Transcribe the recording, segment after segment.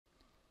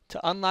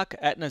To unlock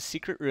Etna's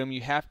secret room,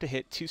 you have to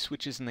hit two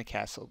switches in the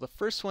castle. The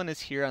first one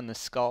is here on the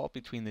skull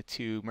between the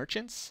two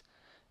merchants,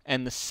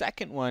 and the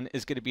second one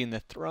is going to be in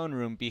the throne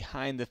room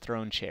behind the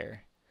throne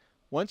chair.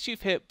 Once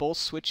you've hit both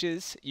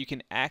switches, you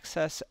can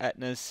access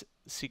Etna's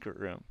secret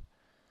room.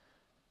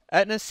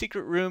 Etna's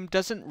secret room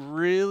doesn't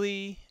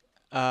really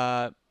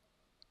add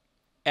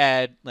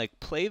like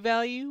play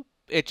value.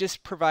 It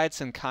just provides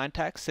some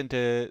context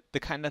into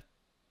the kind of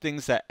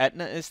things that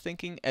Etna is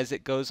thinking as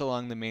it goes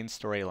along the main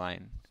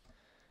storyline.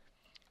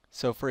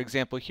 So for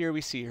example, here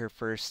we see her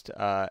first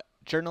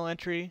journal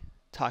entry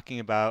talking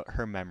about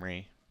her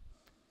memory.